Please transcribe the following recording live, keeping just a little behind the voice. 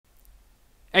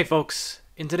Hey folks,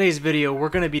 in today's video we're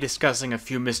going to be discussing a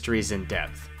few mysteries in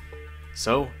depth.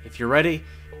 So, if you're ready,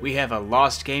 we have a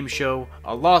lost game show,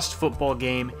 a lost football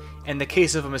game, and the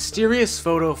case of a mysterious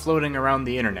photo floating around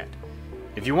the internet.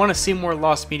 If you want to see more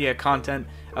Lost Media content,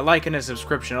 a like and a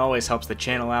subscription always helps the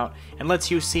channel out and lets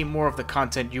you see more of the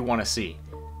content you want to see.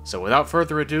 So without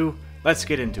further ado, let's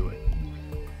get into it.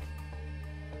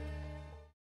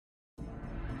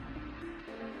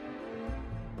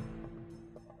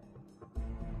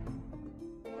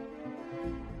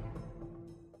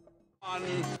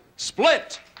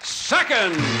 Split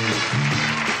Second.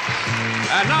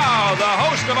 And now, the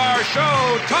host of our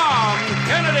show, Tom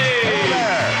Kennedy. Hello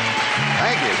there.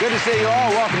 Thank you. Good to see you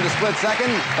all. Welcome to Split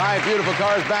Second. 5 beautiful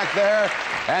cars back there.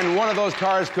 And one of those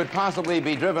cars could possibly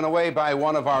be driven away by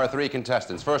one of our 3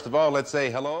 contestants. First of all, let's say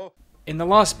hello. In the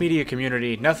Lost Media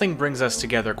community, nothing brings us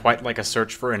together quite like a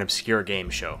search for an obscure game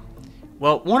show.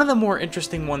 Well, one of the more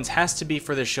interesting ones has to be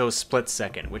for the show Split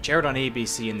Second, which aired on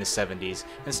ABC in the 70s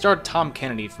and starred Tom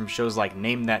Kennedy from shows like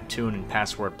Name That Tune and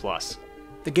Password Plus.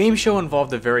 The game show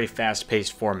involved a very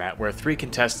fast-paced format where 3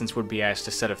 contestants would be asked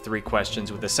a set of 3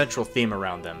 questions with a central theme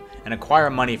around them and acquire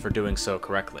money for doing so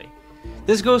correctly.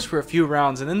 This goes for a few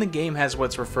rounds, and then the game has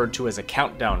what's referred to as a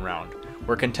countdown round,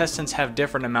 where contestants have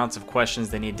different amounts of questions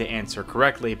they need to answer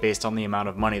correctly based on the amount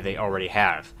of money they already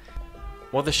have.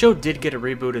 While the show did get a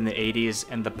reboot in the 80s,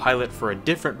 and the pilot for a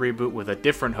different reboot with a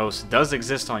different host does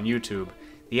exist on YouTube,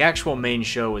 the actual main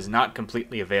show is not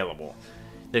completely available.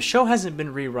 The show hasn't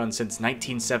been rerun since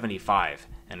 1975,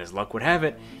 and as luck would have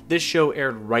it, this show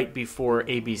aired right before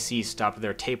ABC stopped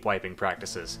their tape wiping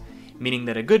practices, meaning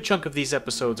that a good chunk of these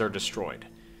episodes are destroyed.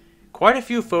 Quite a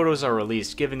few photos are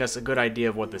released, giving us a good idea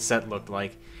of what the set looked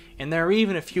like, and there are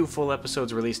even a few full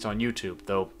episodes released on YouTube,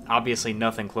 though obviously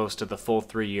nothing close to the full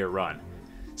 3-year run.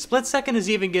 Split Second is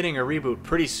even getting a reboot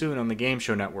pretty soon on the Game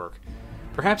Show Network.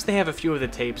 Perhaps they have a few of the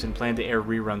tapes and plan to air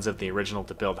reruns of the original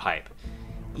to build hype.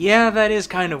 Yeah, that is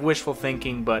kind of wishful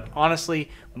thinking, but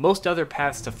honestly, most other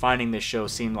paths to finding this show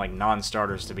seem like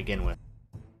non-starters to begin with.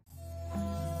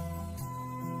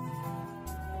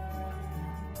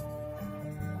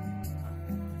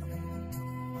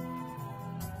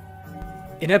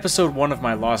 In episode 1 of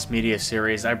my Lost Media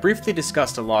series, I briefly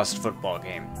discussed a lost football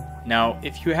game. Now,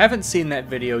 if you haven't seen that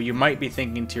video, you might be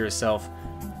thinking to yourself,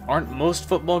 aren't most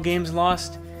football games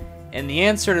lost? And the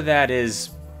answer to that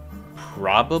is,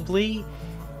 probably.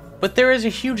 But there is a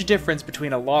huge difference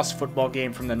between a lost football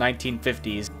game from the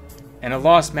 1950s and a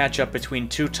lost matchup between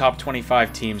 2 top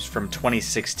 25 teams from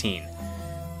 2016.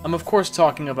 I'm of course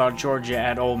talking about Georgia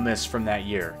at Ole Miss from that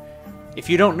year. If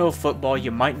you don't know football,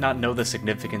 you might not know the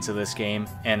significance of this game,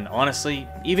 and honestly,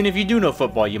 even if you do know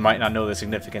football, you might not know the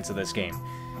significance of this game.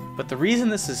 But the reason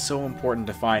this is so important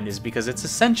to find is because it's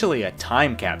essentially a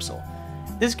time capsule.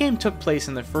 This game took place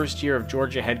in the first year of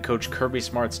Georgia head coach Kirby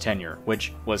Smart's tenure,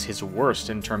 which was his worst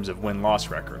in terms of win-loss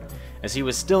record, as he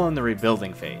was still in the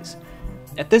rebuilding phase.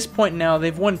 At this point now,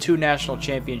 they've won 2 national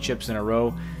championships in a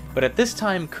row, but at this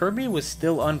time, Kirby was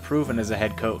still unproven as a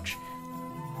head coach.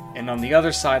 And on the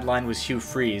other sideline was Hugh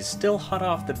Freeze, still hot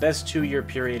off the best 2-year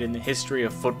period in the history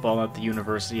of football at the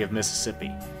University of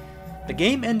Mississippi. The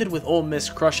game ended with Ole Miss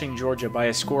crushing Georgia by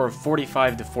a score of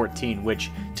 45-14,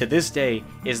 which, to this day,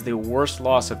 is the worst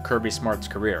loss of Kirby Smart's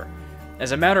career.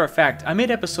 As a matter of fact, I made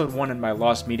episode 1 in my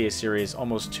Lost Media series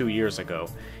almost 2 years ago,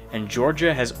 and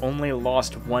Georgia has only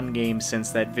lost 1 game since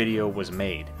that video was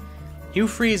made. Hugh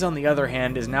Freeze, on the other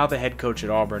hand, is now the head coach at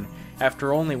Auburn,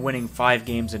 after only winning 5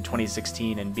 games in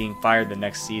 2016 and being fired the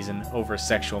next season over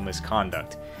sexual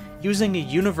misconduct, using a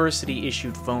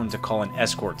university-issued phone to call an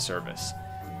escort service.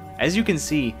 As you can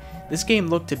see, this game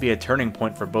looked to be a turning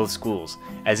point for both schools,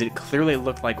 as it clearly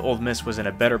looked like Ole Miss was in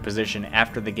a better position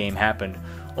after the game happened,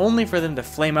 only for them to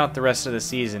flame out the rest of the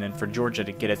season and for Georgia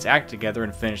to get its act together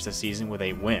and finish the season with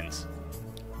 8 wins.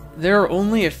 There are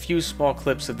only a few small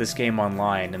clips of this game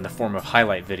online in the form of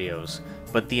highlight videos,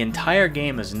 but the entire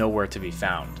game is nowhere to be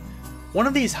found. One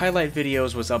of these highlight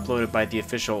videos was uploaded by the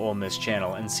official Ole Miss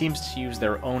channel and seems to use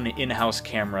their own in-house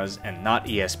cameras and not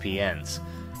ESPN's.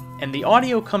 And the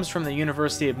audio comes from the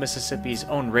University of Mississippi's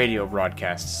own radio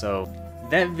broadcast, so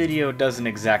that video doesn't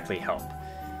exactly help.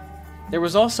 There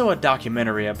was also a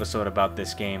documentary episode about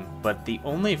this game, but the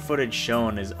only footage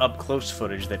shown is up-close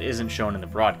footage that isn't shown in the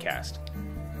broadcast.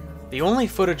 The only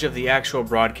footage of the actual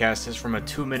broadcast is from a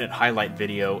 2-minute highlight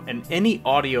video, and any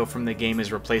audio from the game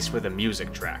is replaced with a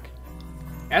music track.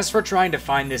 As for trying to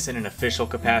find this in an official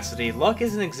capacity, luck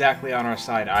isn't exactly on our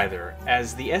side either,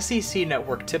 as the SEC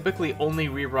network typically only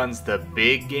reruns the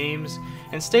big games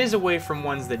and stays away from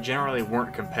ones that generally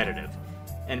weren't competitive.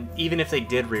 and even if they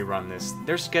did rerun this,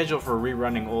 their schedule for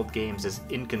rerunning old games is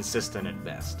inconsistent at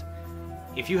best.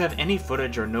 If you have any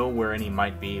footage or know where any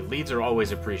might be, leads are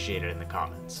always appreciated in the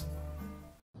comments.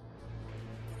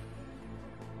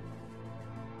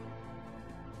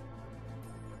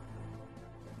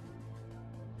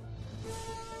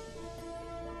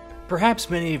 Perhaps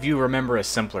many of you remember a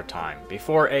simpler time,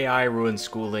 before AI ruined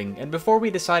schooling, and before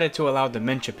we decided to allow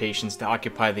dementia patients to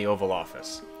occupy the Oval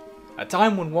Office. A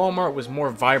time when Walmart was more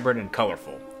vibrant and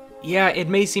colorful. Yeah, it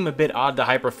may seem a bit odd to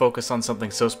hyper-focus on something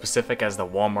so specific as the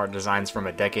Walmart designs from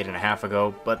a decade and a half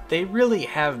ago, but they really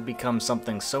have become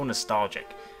something so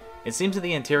nostalgic. It seems that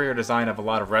the interior design of a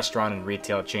lot of restaurant and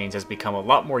retail chains has become a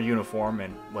lot more uniform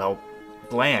and, well,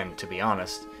 bland, to be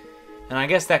honest. And I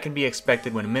guess that can be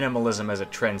expected when minimalism as a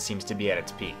trend seems to be at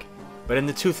its peak. But in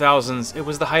the 2000s, it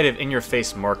was the height of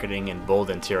in-your-face marketing and bold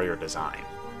interior design.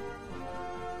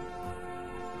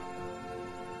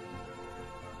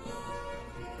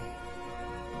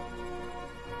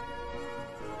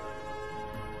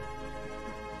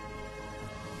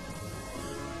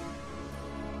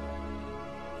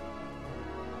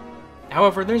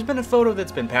 However, there's been a photo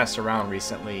that's been passed around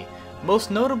recently,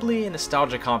 most notably in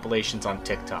nostalgia compilations on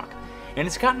TikTok, and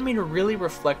it's gotten me to really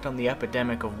reflect on the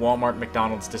epidemic of Walmart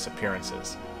McDonald's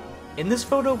disappearances. In this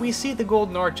photo, we see the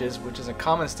golden arches, which is a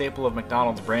common staple of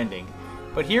McDonald's branding,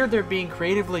 but here they're being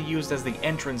creatively used as the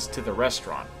entrance to the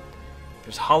restaurant.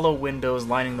 There's hollow windows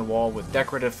lining the wall with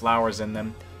decorative flowers in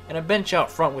them, and a bench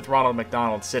out front with Ronald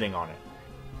McDonald sitting on it.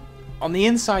 On the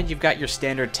inside, you've got your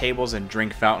standard tables and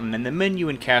drink fountain, and the menu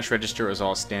and cash register is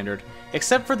all standard,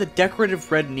 except for the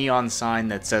decorative red neon sign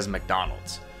that says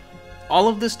McDonald's. All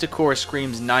of this decor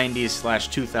screams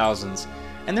 90s/2000s,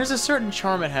 and there's a certain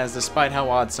charm it has despite how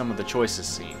odd some of the choices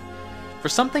seem. For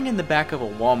something in the back of a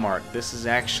Walmart, this is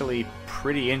actually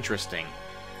pretty interesting.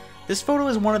 This photo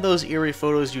is one of those eerie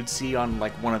photos you'd see on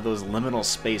like one of those liminal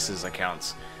spaces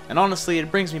accounts, and honestly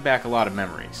it brings me back a lot of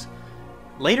memories.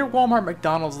 Later Walmart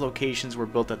McDonald's locations were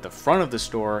built at the front of the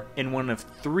store in one of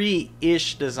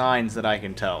 3-ish designs that I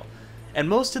can tell, and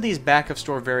most of these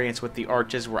back-of-store variants with the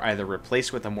arches were either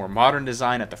replaced with a more modern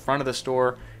design at the front of the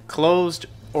store, closed,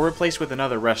 or replaced with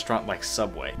another restaurant like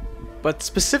Subway. But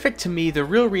specific to me, the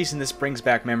real reason this brings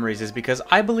back memories is because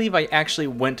I believe I actually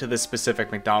went to this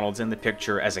specific McDonald's in the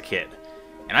picture as a kid,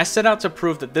 and I set out to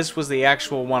prove that this was the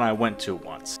actual one I went to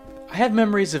once. I have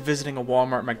memories of visiting a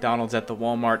Walmart McDonald's at the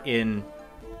Walmart in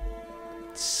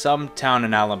some town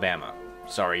in Alabama.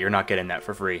 Sorry, you're not getting that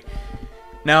for free.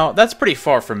 Now, that's pretty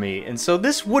far from me, and so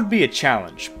this would be a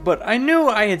challenge, but I knew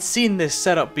I had seen this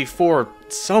setup before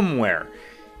somewhere.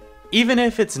 Even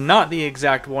if it's not the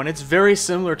exact one, it's very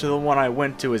similar to the one I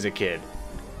went to as a kid.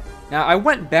 Now, I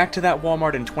went back to that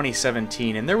Walmart in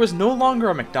 2017, and there was no longer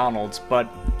a McDonald's, but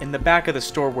in the back of the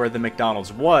store where the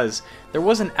McDonald's was, there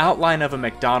was an outline of a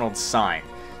McDonald's sign,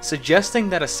 suggesting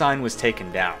that a sign was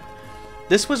taken down.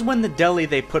 This was when the deli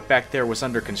they put back there was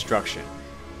under construction.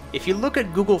 If you look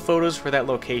at Google Photos for that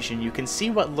location, you can see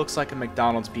what looks like a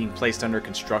McDonald's being placed under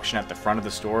construction at the front of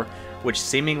the store, which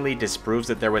seemingly disproves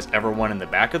that there was ever one in the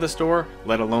back of the store,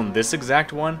 let alone this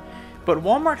exact one. But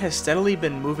Walmart has steadily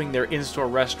been moving their in-store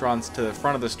restaurants to the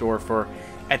front of the store for,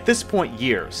 at this point,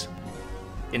 years.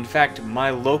 In fact, my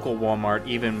local Walmart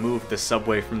even moved the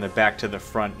Subway from the back to the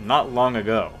front not long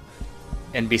ago.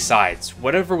 And besides,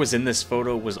 whatever was in this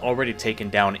photo was already taken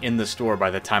down in the store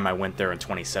by the time I went there in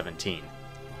 2017.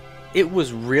 It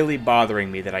was really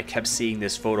bothering me that I kept seeing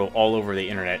this photo all over the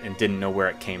internet and didn't know where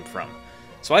it came from.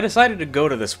 So I decided to go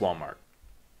to this Walmart.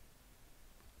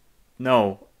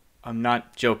 No, I'm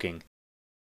not joking.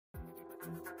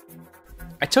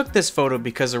 I took this photo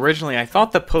because originally I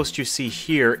thought the post you see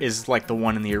here is like the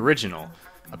one in the original.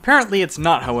 Apparently it's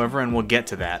not, however, and we'll get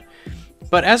to that.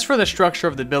 But as for the structure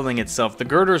of the building itself, the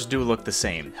girders do look the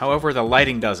same. However, the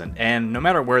lighting doesn't, and no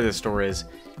matter where the store is,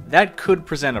 that could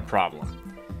present a problem.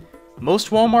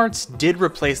 Most Walmarts did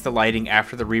replace the lighting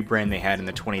after the rebrand they had in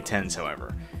the 2010s,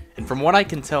 however. And from what I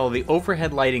can tell, the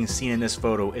overhead lighting seen in this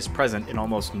photo is present in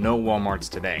almost no Walmarts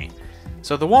today.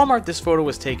 So the Walmart this photo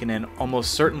was taken in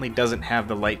almost certainly doesn't have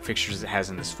the light fixtures it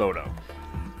has in this photo.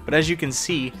 But as you can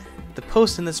see, the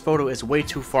post in this photo is way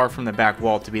too far from the back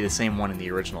wall to be the same one in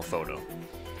the original photo.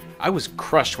 I was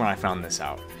crushed when I found this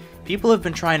out. People have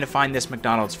been trying to find this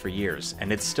McDonald's for years,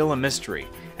 and it's still a mystery,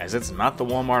 as it's not the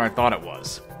Walmart I thought it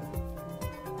was.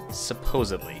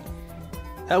 Supposedly.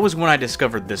 That was when I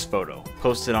discovered this photo,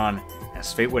 posted on,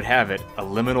 as fate would have it, a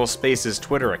Liminal Spaces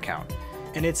Twitter account.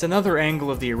 And it's another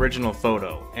angle of the original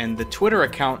photo, and the Twitter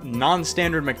account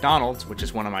Non-Standard McDonald's, which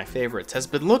is one of my favorites, has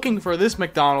been looking for this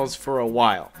McDonald's for a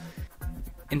while.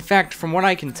 In fact, from what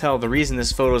I can tell, the reason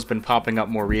this photo has been popping up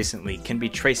more recently can be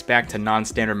traced back to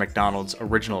Non-Standard McDonald's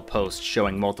original post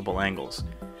showing multiple angles.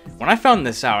 When I found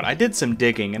this out, I did some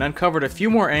digging and uncovered a few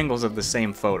more angles of the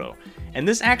same photo, and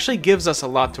this actually gives us a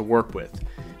lot to work with,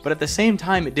 but at the same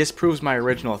time it disproves my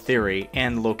original theory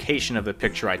and location of the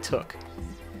picture I took.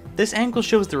 This angle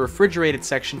shows the refrigerated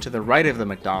section to the right of the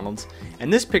McDonald's,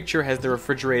 and this picture has the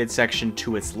refrigerated section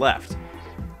to its left.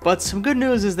 But some good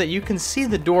news is that you can see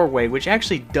the doorway, which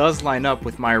actually does line up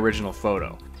with my original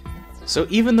photo. So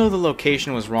even though the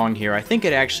location was wrong here, I think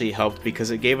it actually helped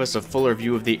because it gave us a fuller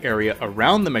view of the area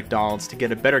around the McDonald's to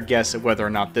get a better guess at whether or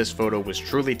not this photo was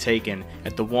truly taken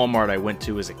at the Walmart I went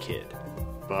to as a kid.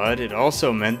 But it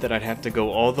also meant that I'd have to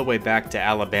go all the way back to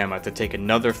Alabama to take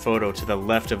another photo to the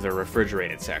left of the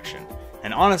refrigerated section.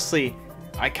 And honestly,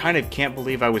 I kind of can't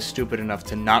believe I was stupid enough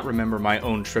to not remember my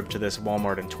own trip to this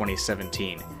Walmart in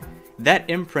 2017. That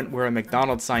imprint where a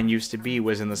McDonald's sign used to be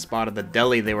was in the spot of the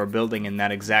deli they were building in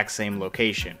that exact same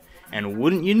location. And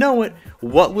wouldn't you know it,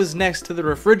 what was next to the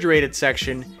refrigerated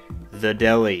section? The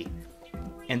deli.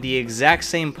 And the exact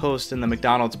same post in the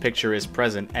McDonald's picture is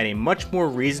present at a much more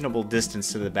reasonable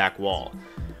distance to the back wall.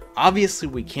 Obviously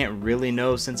we can't really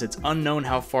know since it's unknown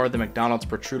how far the McDonald's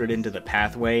protruded into the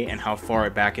pathway and how far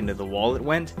back into the wall it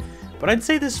went, but I'd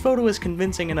say this photo is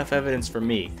convincing enough evidence for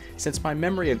me, since my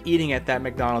memory of eating at that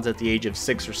McDonald's at the age of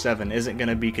 6 or 7 isn't going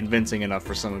to be convincing enough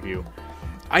for some of you.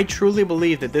 I truly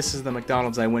believe that this is the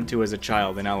McDonald's I went to as a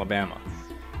child in Alabama.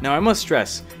 Now I must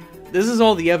stress, this is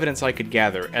all the evidence I could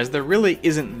gather, as there really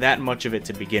isn't that much of it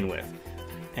to begin with,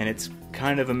 and it's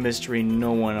kind of a mystery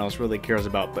no one else really cares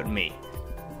about but me.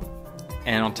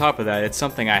 And on top of that, it's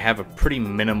something I have a pretty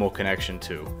minimal connection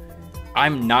to.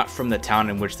 I'm not from the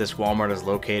town in which this Walmart is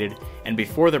located, and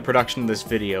before the production of this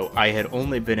video, I had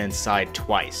only been inside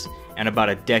twice, and about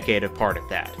a decade apart at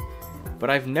that.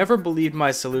 But I've never believed my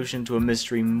solution to a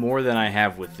mystery more than I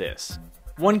have with this.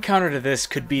 One counter to this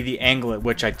could be the angle at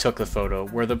which I took the photo,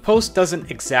 where the post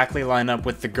doesn't exactly line up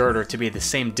with the girder to be the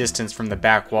same distance from the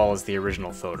back wall as the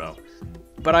original photo.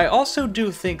 But I also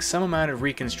do think some amount of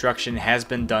reconstruction has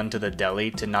been done to the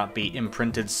deli to not be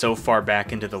imprinted so far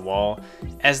back into the wall,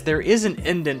 as there is an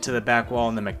indent to the back wall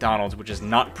in the McDonald's which is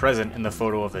not present in the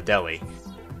photo of the deli.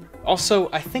 Also,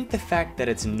 I think the fact that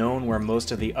it's known where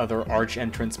most of the other arch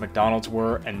entrance McDonald's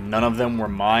were and none of them were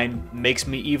mine makes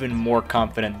me even more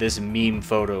confident this meme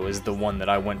photo is the one that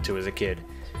I went to as a kid.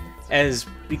 As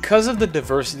because of the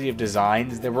diversity of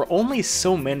designs, there were only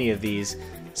so many of these,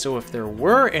 so if there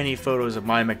were any photos of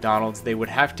my McDonald's, they would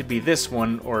have to be this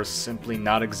one or simply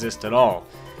not exist at all.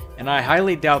 And I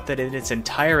highly doubt that in its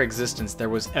entire existence there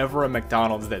was ever a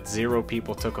McDonald's that 0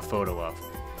 people took a photo of.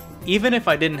 Even if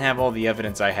I didn't have all the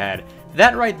evidence I had,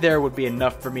 that right there would be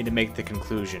enough for me to make the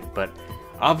conclusion, but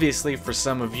obviously for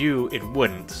some of you it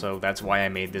wouldn't, so that's why I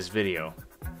made this video.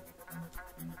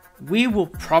 We will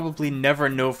probably never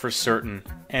know for certain,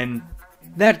 and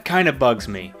that kinda bugs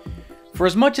me. For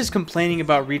as much as complaining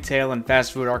about retail and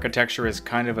fast food architecture is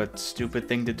kind of a stupid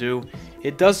thing to do,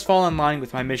 it does fall in line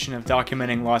with my mission of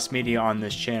documenting lost media on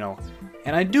this channel,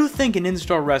 and I do think an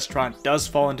in-store restaurant does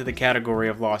fall into the category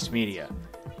of lost media.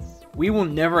 We will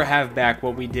never have back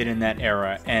what we did in that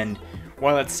era, and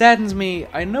while it saddens me,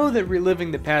 I know that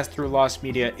reliving the past through lost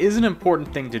media is an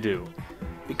important thing to do.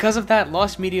 Because of that,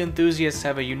 lost media enthusiasts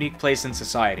have a unique place in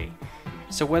society.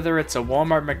 So whether it's a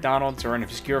Walmart, McDonald's, or an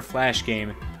obscure Flash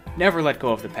game, never let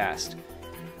go of the past.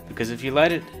 Because if you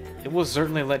let it, it will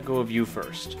certainly let go of you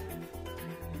first.